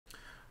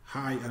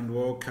Hi and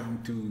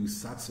welcome to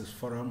Success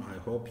Forum. I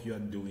hope you are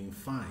doing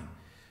fine.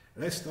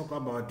 Let's talk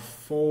about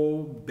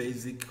 4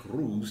 basic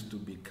rules to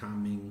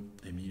becoming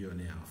a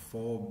millionaire.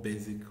 4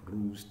 basic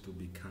rules to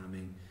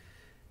becoming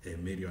a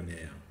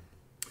millionaire.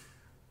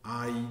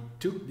 I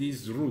took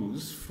these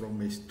rules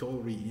from a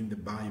story in the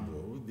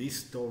Bible. This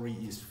story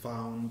is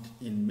found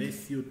in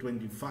Matthew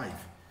 25.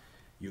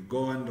 You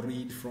go and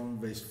read from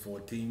verse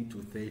 14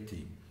 to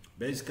 30.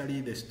 Basically,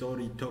 the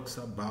story talks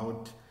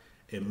about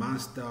a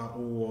master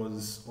who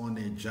was on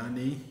a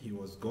journey. He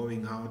was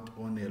going out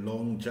on a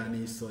long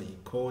journey, so he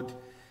called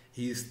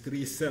his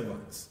 3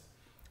 servants.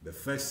 The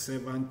first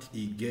servant,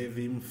 he gave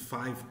him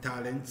 5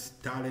 talents.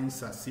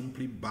 Talents are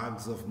simply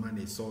bags of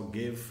money, so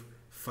gave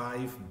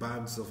 5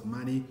 bags of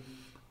money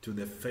to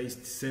the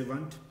first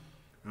servant.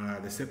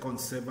 The second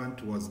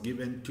servant was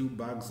given 2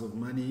 bags of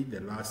money.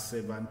 The last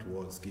servant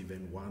was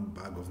given 1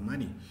 bag of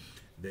money.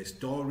 The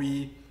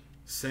story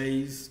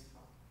says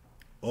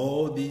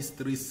all these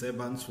 3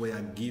 servants were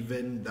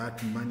given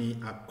that money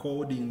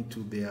according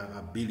to their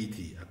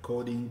ability.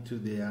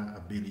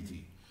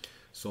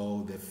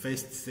 So the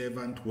first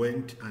servant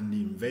went and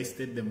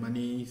invested the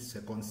money.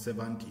 Second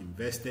servant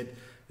invested.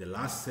 The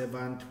last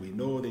servant, we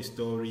know the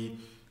story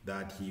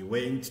that he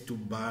went to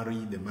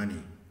bury the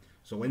money.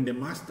 So when the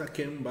master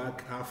came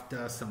back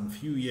after some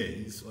few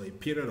years or a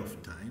period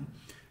of time,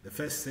 the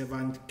first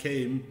servant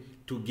came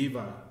to give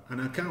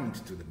an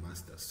account to the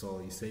master. So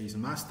he says,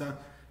 "Master,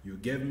 you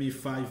gave me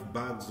 5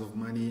 bags of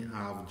money.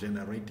 I've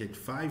generated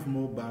 5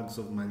 more bags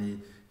of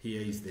money.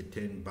 Here is the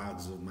 10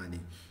 bags of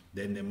money."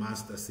 Then the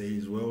master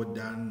says, "Well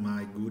done,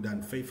 my good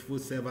and faithful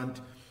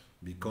servant,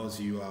 because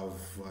you have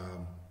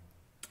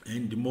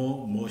earned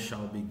more, more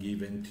shall be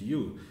given to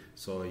you."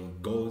 So he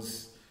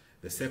goes.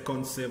 The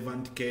second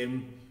servant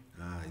came.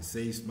 He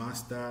says,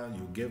 "Master,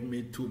 you gave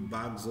me 2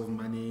 bags of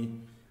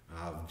money.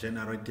 I've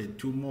generated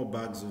 2 more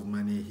bags of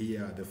money.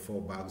 Here are the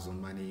 4 bags of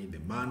money." The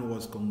man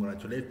was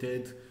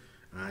congratulated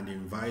and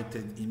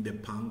invited in the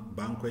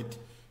banquet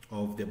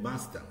of the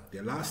master.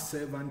 The last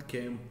servant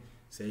came,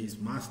 says,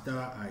 "Master,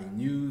 I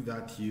know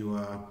that you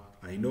are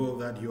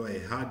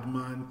a hard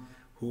man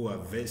who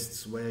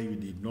harvests where you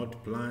did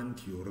not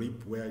plant, you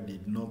reap where you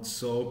did not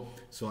sow.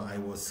 So I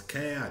was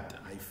scared,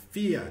 I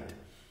feared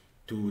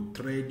to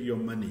trade your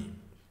money.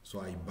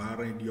 So I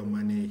borrowed your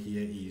money.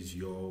 Here is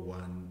your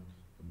 1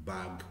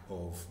 bag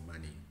of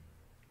money."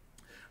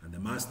 And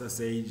the master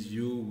says,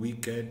 "You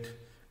wicked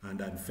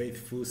and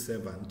unfaithful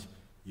servant,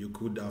 you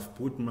could have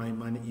put my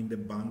money in the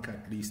bank.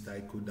 At least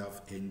I could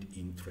have earned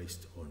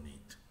interest on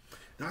it."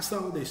 That's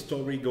how the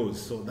story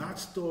goes. So that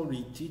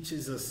story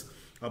teaches us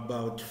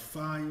about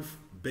 5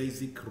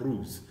 basic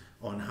rules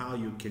on how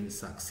you can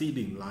succeed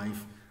in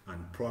life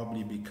and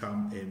probably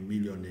become a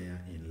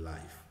millionaire in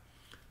life.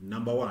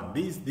 Number 1,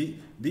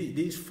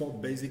 these 4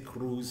 basic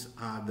rules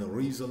are the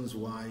reasons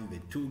why the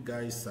 2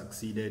 guys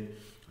succeeded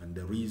and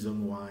the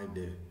reason why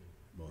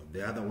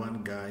the other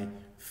one guy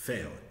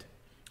failed.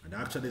 And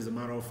actually, as a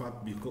matter of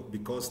fact,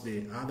 because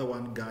the other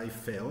one guy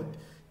failed,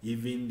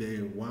 even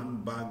the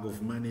 1 bag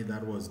of money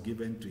that was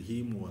given to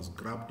him was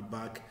grabbed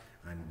back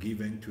and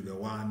given to the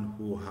one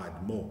who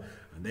had more.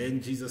 And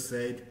then Jesus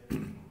said,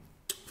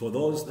 "For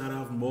those that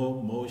have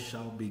more, more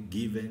shall be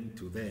given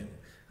to them."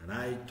 And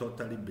I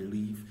totally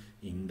believe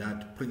in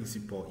that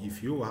principle.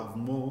 If you have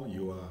more,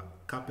 you are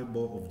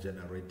capable of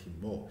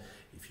generating more.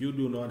 If you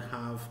do not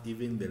have,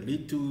 even the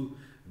little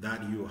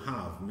that you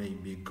have may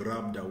be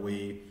grabbed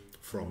away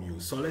from you.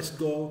 So let's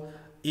go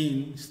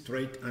in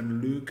straight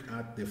and look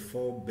at the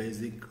 4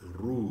 basic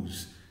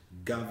rules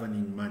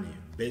governing money.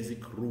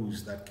 Basic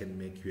rules that can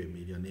make you a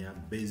millionaire.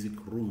 Basic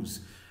rules,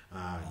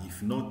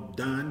 if not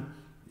done,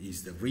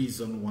 is the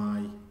reason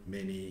why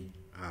many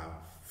have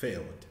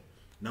failed.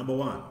 Number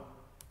 1,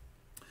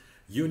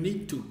 you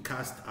need to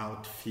cast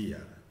out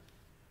fear.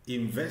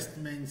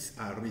 Investments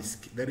are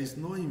risk. There is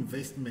no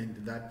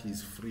investment that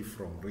is free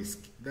from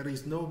risk. There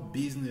is no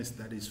business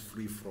that is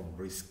free from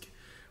risk.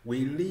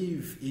 We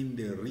live in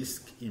the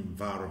risk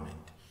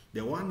environment.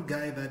 The one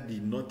guy that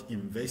did not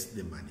invest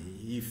the money,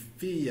 he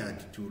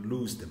feared to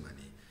lose the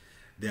money.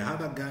 The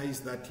other guys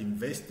that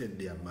invested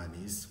their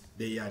monies,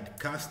 they had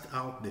cast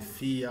out the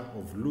fear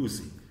of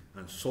losing,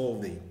 and so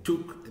they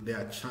took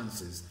their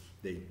chances,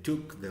 they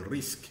took the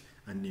risk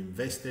and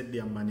invested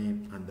their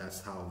money, and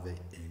that's how they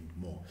earned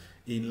more.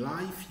 In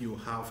life, you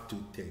have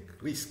to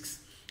take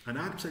risks. And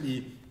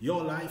actually,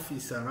 your life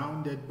is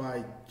surrounded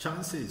by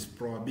chances,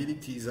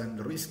 probabilities,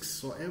 and risks.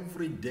 So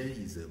every day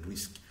is a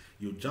risk.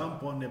 You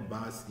jump on a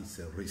bus, it's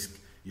a risk.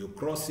 You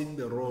crossing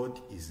the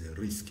road is a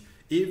risk.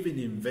 Even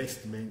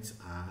investments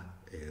are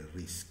a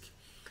risk.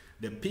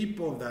 The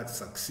people that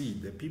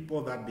succeed, the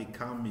people that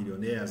become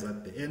millionaires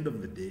at the end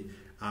of the day,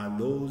 are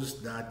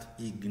those that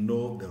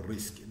ignore the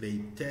risk. They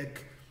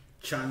take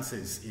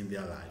chances in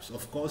their lives.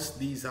 Of course,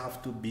 these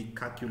have to be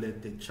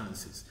calculated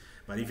chances.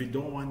 But if you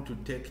don't want to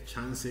take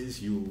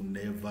chances, you will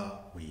never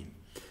win.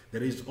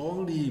 There is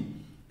only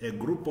a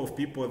group of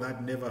people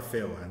that never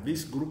fail. And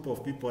this group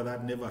of people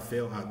that never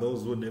fail are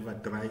those who never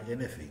try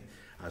anything.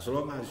 As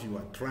long as you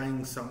are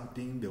trying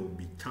something, there will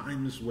be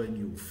times when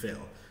you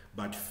fail.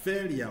 But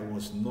failure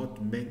was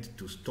not meant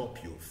to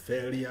stop you.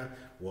 Failure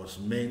was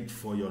meant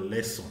for your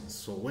lessons.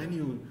 So when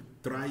you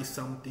try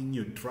something,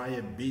 you try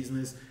a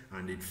business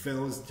and it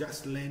fails,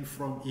 just learn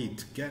from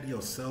it. Get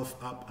yourself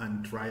up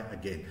and try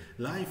again.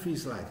 Life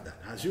is like that.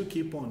 As you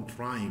keep on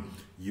trying,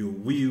 you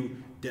will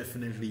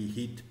definitely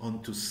hit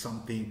onto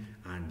something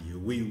and you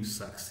will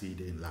succeed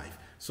in life.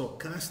 So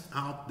cast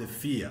out the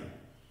fear.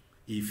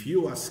 If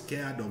you are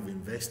scared of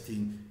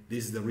investing,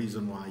 this is the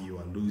reason why you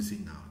are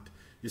losing out.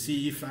 You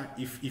see,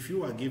 if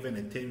you are given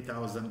a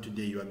 10,000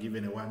 today, you are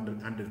given a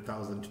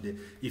 100,000 today.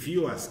 If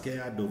you are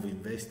scared of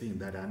investing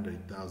that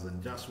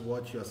 100,000, just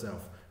watch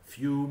yourself.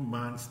 Few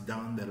months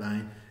down the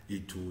line,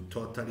 it will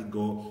totally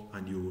go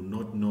and you will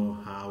not know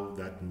how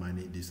that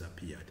money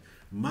disappeared.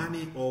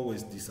 Money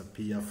always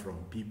disappears from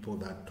people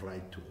that try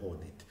to own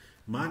it.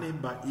 Money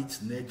by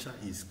its nature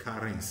is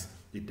currency.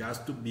 It has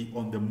to be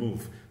on the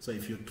move. So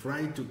if you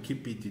try to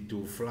keep it, it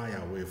will fly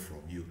away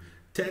from you.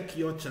 Take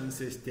your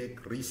chances,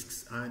 take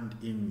risks, and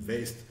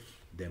invest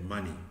the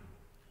money.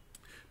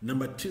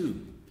 Number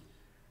 2,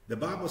 the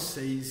Bible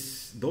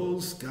says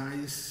those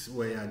guys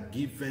were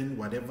given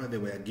whatever they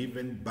were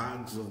given,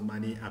 bags of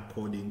money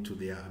according to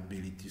their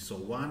ability. So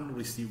one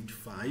received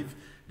 5,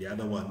 the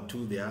other one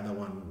 2, the other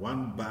one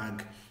 1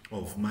 bag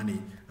of money,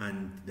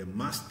 and the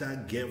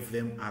master gave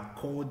them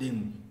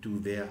according to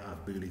their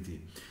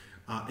ability.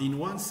 In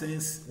one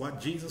sense, what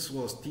Jesus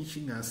was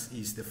teaching us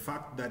is the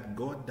fact that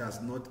God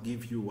does not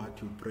give you what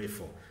you pray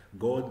for.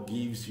 God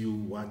gives you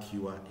what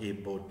you are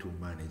able to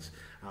manage.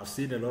 I've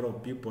seen a lot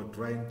of people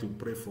trying to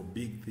pray for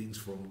big things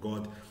from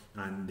God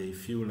and they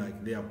feel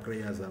like their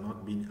prayers are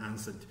not being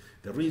answered.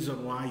 The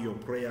reason why your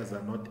prayers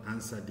are not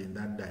answered in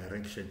that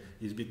direction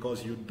is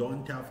because you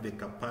don't have the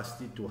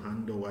capacity to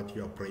handle what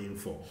you're praying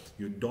for.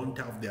 You don't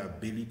have the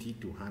ability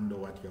to handle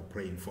what you're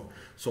praying for.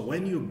 So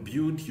when you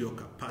build your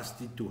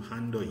capacity to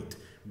handle it,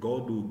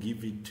 God will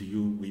give it to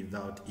you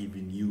without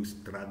even you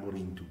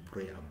struggling to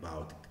pray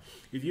about it.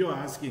 If you're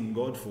asking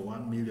God for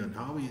 1 million,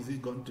 how is He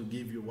going to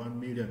give you 1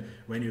 million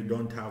when you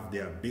don't have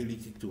the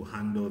ability to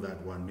handle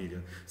that 1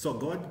 million? So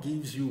God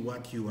gives you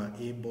what you are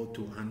able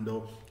to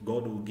handle.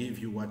 God will give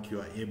you what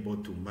you are able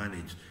to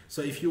manage.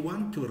 So if you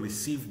want to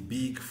receive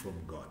big from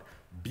God,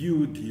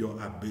 build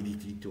your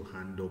ability to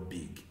handle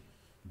big.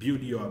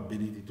 Build your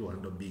ability to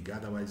handle big.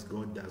 Otherwise,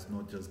 God does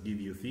not just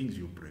give you things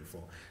you pray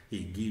for. He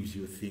gives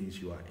you things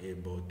you are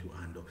able to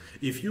handle.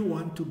 If you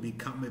want to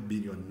become a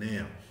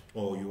billionaire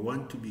or you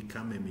want to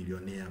become a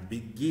millionaire,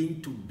 begin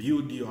to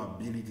build your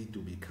ability to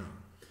become.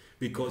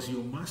 Because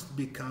you must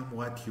become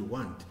what you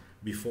want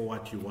before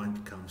what you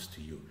want comes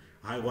to you.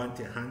 I want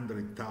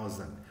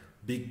 100,000.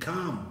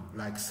 Become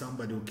like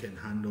somebody who can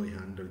handle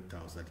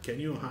 100,000.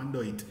 Can you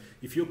handle it?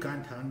 If you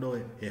can't handle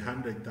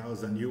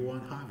 100,000, you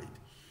won't have it.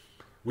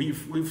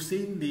 We've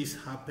seen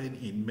this happen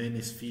in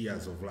many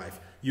spheres of life.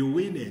 You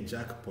win a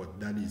jackpot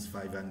that is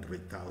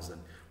 500,000,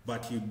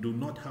 but you do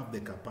not have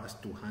the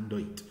capacity to handle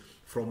it.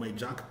 From a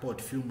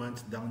jackpot few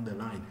months down the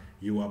line,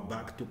 you are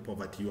back to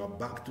poverty. You are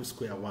back to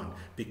square one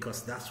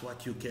because that's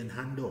what you can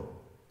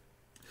handle.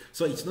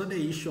 So it's not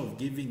the issue of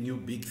giving you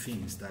big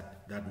things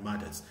that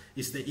matters.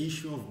 It's the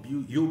issue of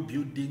you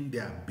building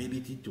the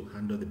ability to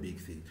handle the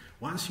big thing.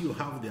 Once you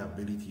have the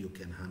ability, you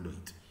can handle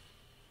it.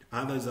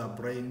 Others are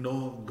praying,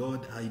 no,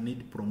 God, I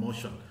need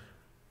promotion.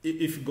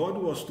 If God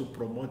was to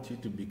promote you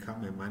to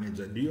become a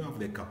manager, do you have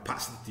the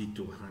capacity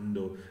to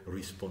handle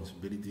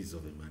responsibilities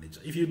of a manager?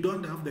 If you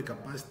don't have the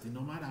capacity,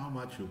 no matter how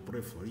much you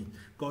pray for it,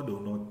 God will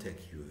not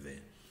take you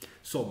there.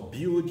 So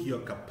build your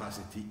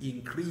capacity,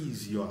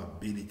 increase your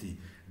ability.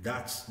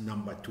 That's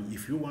number 2.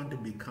 If you want to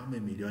become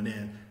a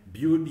millionaire,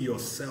 build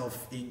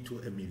yourself into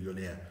a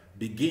millionaire.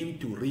 Begin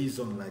to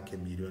reason like a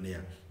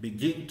millionaire.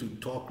 Begin to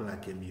talk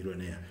like a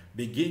millionaire.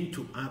 Begin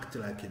to act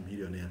like a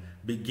millionaire.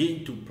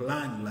 Begin to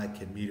plan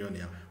like a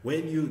millionaire.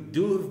 When you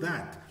do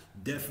that,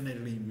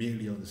 definitely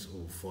millions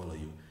will follow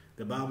you.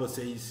 The Bible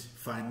says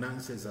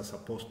finances are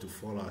supposed to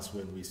follow us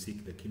when we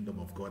seek the kingdom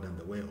of God and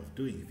the way of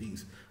doing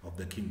things of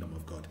the kingdom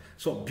of God.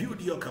 So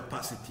build your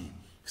capacity.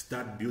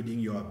 Start building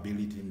your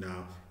ability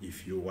now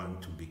if you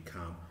want to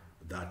become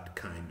that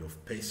kind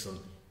of person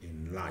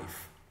in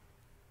life.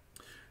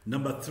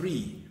 Number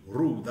 3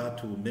 rule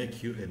that will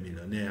make you a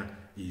millionaire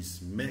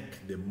is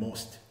make the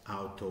most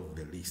out of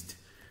the least.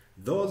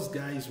 Those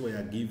guys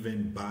were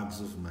given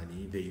bags of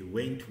money. They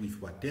went with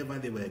whatever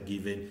they were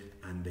given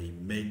and they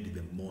made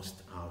the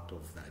most out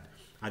of that.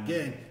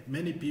 Again,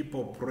 many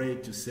people pray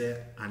to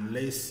say,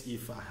 unless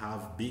if I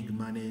have big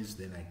monies,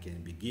 then I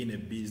can begin a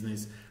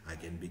business, I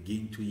can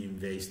begin to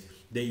invest.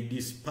 They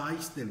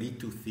despise the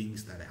little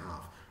things that I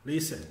have.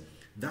 Listen,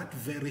 that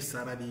very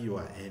salary you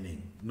are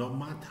earning, no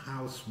matter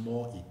how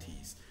small it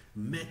is,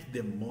 make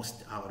the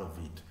most out of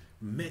it.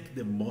 Make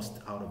the most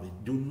out of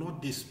it. Do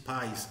not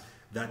despise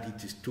that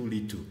it is too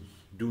little.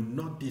 Do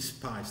not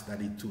despise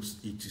that it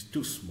is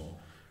too small.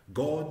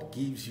 God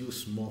gives you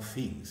small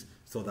things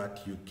so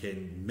that you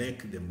can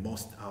make the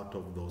most out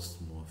of those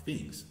small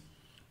things.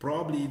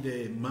 Probably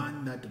the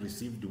man that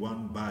received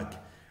 1 bag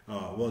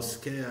was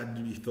scared.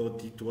 He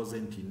thought it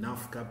wasn't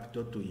enough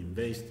capital to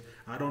invest.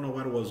 I don't know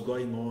what was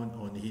going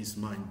on his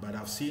mind, but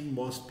I've seen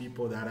most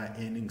people that are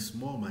earning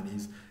small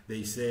monies.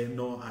 They say,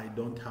 no, I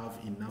don't have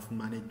enough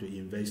money to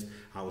invest.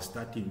 I'll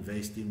start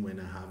investing when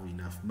I have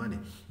enough money.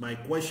 My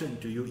question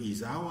to you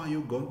is, how are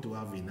you going to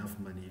have enough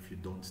money if you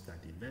don't start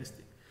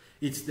investing?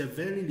 It's the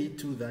very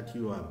little that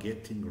you are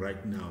getting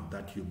right now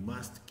that you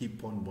must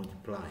keep on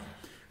multiplying.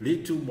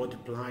 Little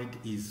multiplied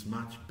is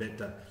much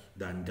better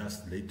than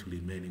just little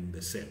remaining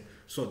the same.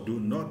 So do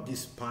not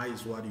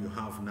despise what you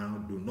have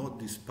now. Do not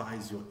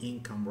despise your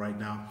income right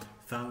now.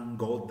 Thank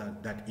God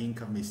that that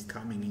income is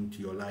coming into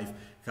your life.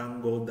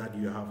 Thank God that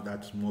you have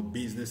that small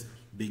business.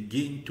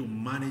 Begin to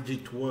manage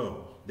it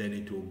well. Then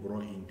it will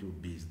grow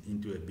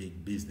into a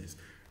big business.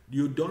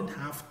 You don't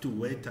have to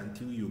wait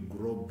until you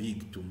grow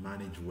big to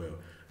manage well.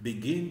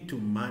 Begin to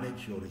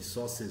manage your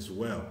resources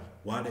well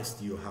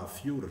whilst you have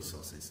few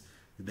resources.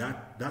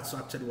 That's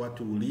actually what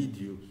will lead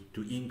you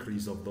to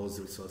increase of those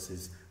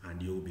resources,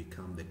 and you will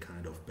become the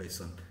kind of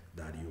person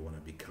that you want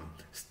to become.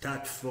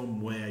 Start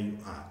from where you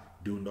are.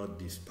 Do not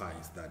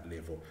despise that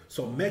level.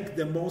 So make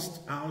the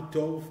most out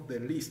of the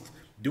least.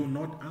 Do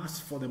not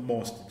ask for the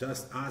most.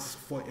 Just ask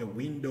for a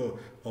window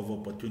of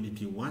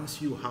opportunity.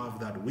 Once you have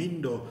that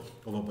window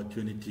of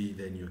opportunity,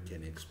 then you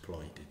can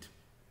exploit it.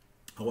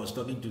 I was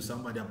talking to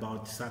somebody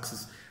about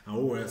success, and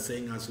we were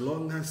saying as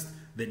long as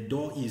the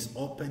door is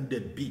opened a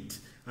bit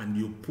and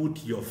you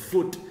put your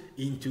foot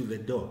into the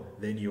door,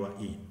 then you are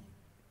in.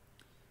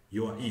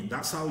 You are in.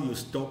 That's how you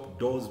stop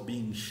doors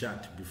being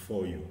shut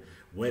before you.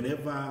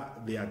 Whenever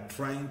they are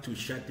trying to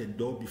shut a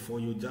door before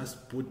you,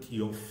 just put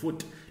your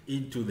foot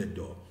into the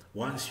door.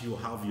 Once you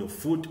have your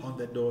foot on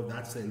the door,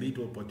 that's a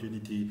little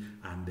opportunity,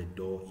 and the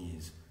door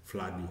is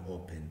flatly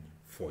open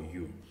for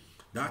you.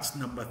 That's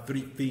number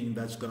 3 thing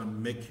that's going to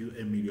make you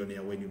a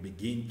millionaire, when you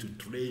begin to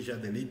treasure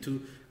the little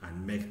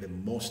and make the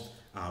most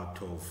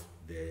out of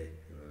the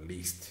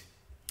least.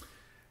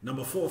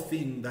 Number 4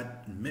 thing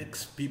that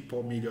makes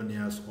people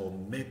millionaires or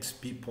makes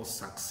people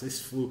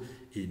successful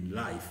in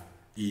life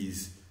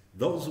is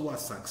those who are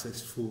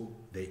successful,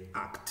 they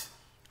act,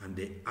 and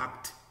they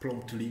act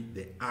promptly,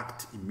 they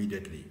act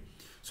immediately.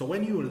 So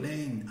when you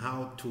learn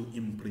how to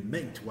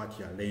implement what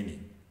you are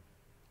learning,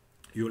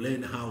 you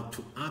learn how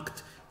to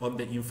act on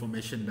the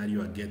information that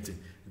you are getting.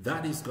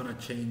 That is going to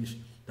change.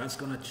 That's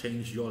going to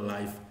change your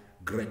life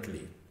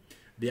greatly.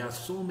 There are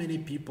so many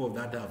people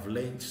that have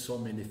learned so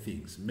many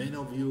things. Many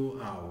of you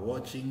are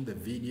watching the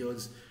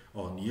videos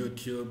on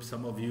YouTube.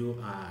 Some of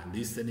you are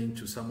listening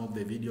to some of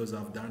the videos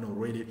I've done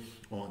already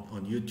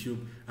on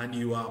YouTube, and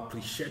you are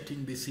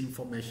appreciating this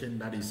information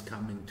that is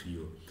coming to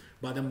you.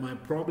 But my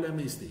problem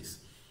is this.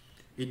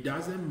 It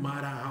doesn't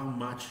matter how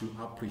much you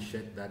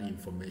appreciate that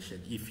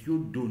information. If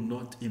you do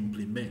not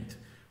implement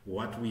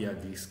what we are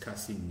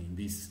discussing in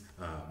these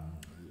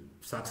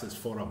Success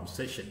Forum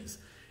sessions,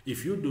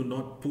 if you do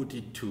not put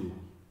it to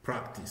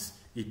practice,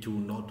 it will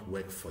not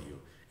work for you.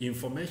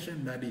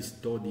 Information that is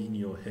stored in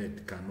your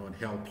head cannot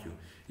help you.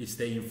 It's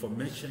the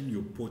information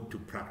you put to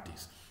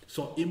practice.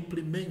 So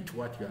implement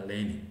what you are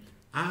learning.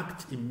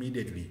 Act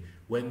immediately.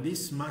 When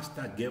this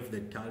master gave the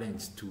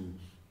talents to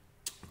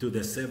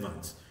the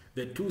servants,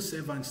 the 2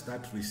 servants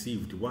that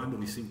received, one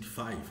received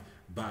 5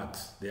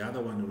 bags, the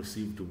other one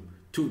received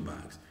 2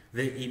 bags.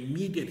 They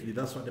immediately,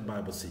 that's what the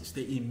Bible says,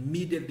 they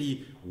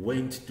immediately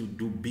went to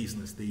do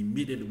business. They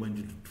immediately went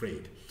to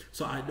trade.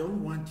 So I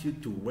don't want you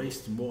to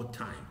waste more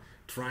time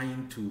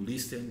trying to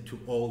listen to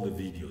all the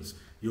videos.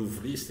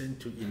 You've listened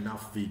to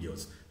enough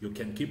videos. You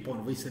can keep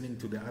on listening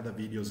to the other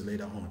videos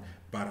later on.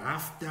 But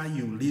after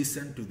you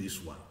listen to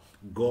this one,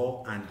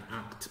 go and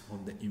act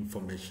on the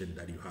information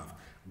that you have.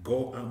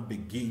 Go and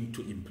begin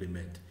to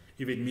implement.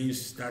 If it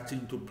means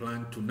starting to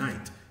plan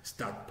tonight,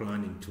 start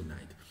planning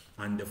tonight.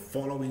 And the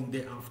following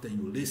day after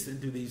you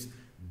listen to this,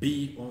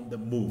 be on the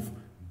move,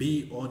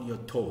 be on your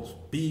toes,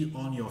 be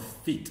on your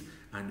feet,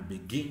 and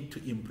begin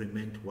to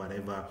implement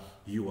whatever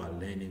you are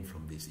learning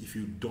from this. If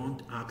you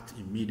don't act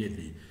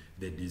immediately,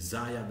 the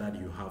desire that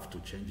you have to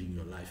change in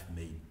your life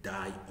may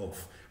die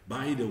off.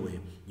 By the way,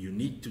 you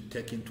need to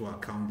take into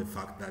account the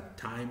fact that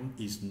time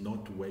is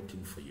not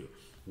waiting for you.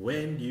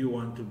 When do you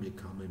want to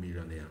become a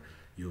millionaire?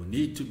 You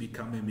need to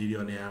become a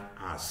millionaire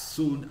as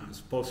soon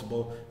as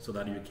possible so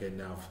that you can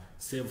have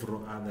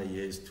several other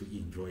years to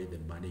enjoy the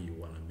money you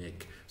want to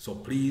make. So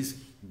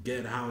please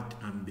get out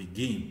and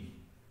begin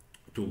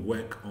to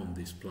work on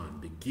this plan.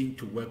 Begin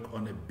to work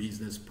on a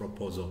business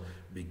proposal.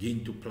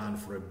 Begin to plan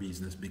for a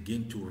business.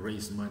 Begin to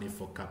raise money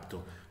for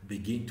capital.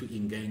 Begin to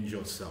engage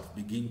yourself.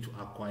 Begin to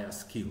acquire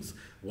skills.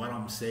 What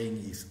I'm saying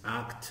is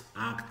act,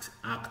 act,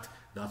 act.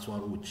 That's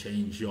what will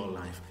change your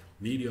life.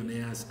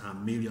 Millionaires are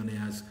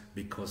millionaires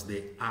because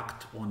they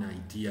act on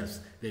ideas.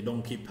 They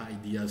don't keep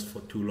ideas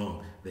for too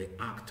long. They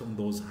act on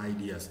those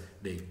ideas.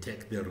 They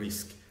take the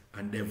risk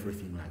and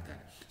everything like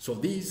that. So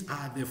these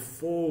are the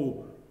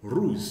 4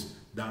 rules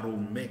that will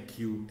make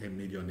you a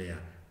millionaire.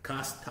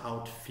 Cast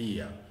out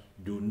fear.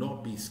 Do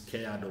not be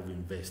scared of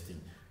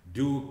investing.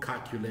 Do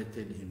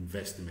calculated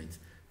investments.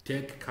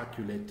 Take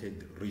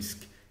calculated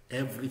risk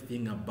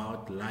Everything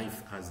about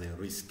life has a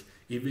risk.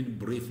 Even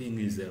breathing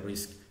is a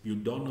risk. You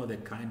don't know the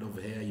kind of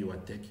air you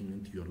are taking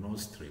into your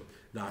nostril.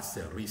 That's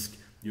a risk.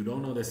 You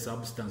don't know the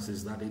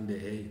substances that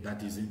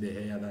is in the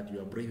air that you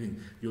are breathing.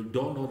 You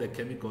don't know the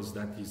chemicals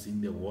that is in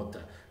the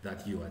water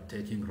that you are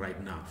taking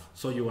right now.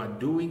 So you are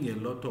doing a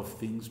lot of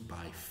things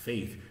by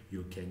faith.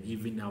 You can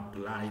even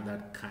apply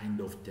that kind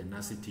of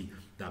tenacity,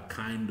 that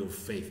kind of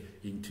faith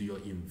into your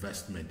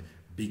investment.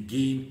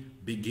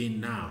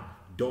 Begin now.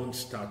 Don't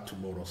start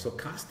tomorrow. So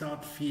cast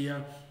out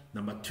fear.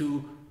 Number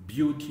 2,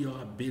 build your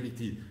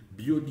ability.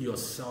 Build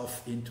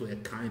yourself into a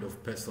kind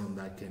of person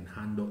that can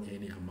handle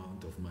any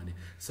amount of money.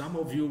 Some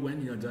of you,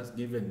 when you're just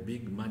given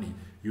big money,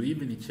 you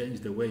even change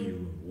the way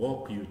you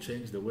walk, you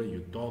change the way you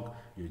talk,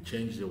 you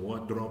change the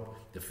wardrobe.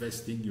 The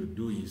first thing you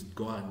do is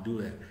go and do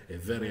a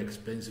very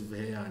expensive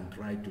hair and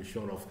try to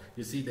show off.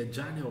 You see, the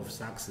journey of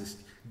success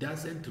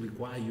doesn't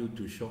require you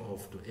to show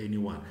off to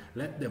anyone.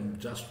 Let them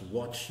just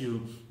watch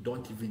you.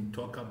 Don't even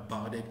talk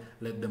about it.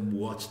 Let them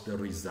watch the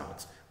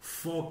results.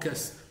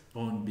 Focus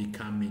on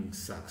becoming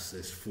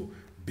successful.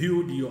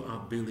 Build your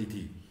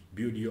ability.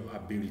 Build your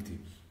ability.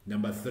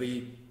 Number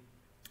 3,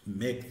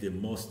 make the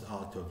most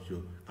out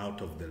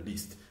of the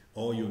list.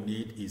 All you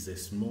need is a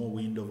small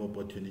window of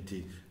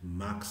opportunity.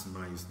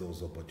 Maximize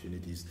those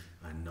opportunities.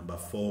 And number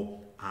 4,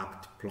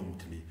 act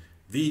promptly.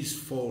 These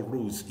 4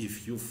 rules,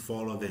 if you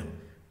follow them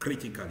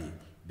critically,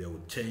 they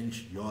will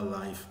change your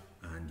life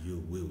and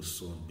you will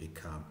soon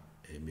become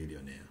a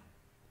millionaire.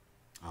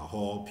 I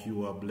hope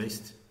you are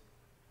blessed.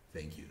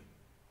 Thank you.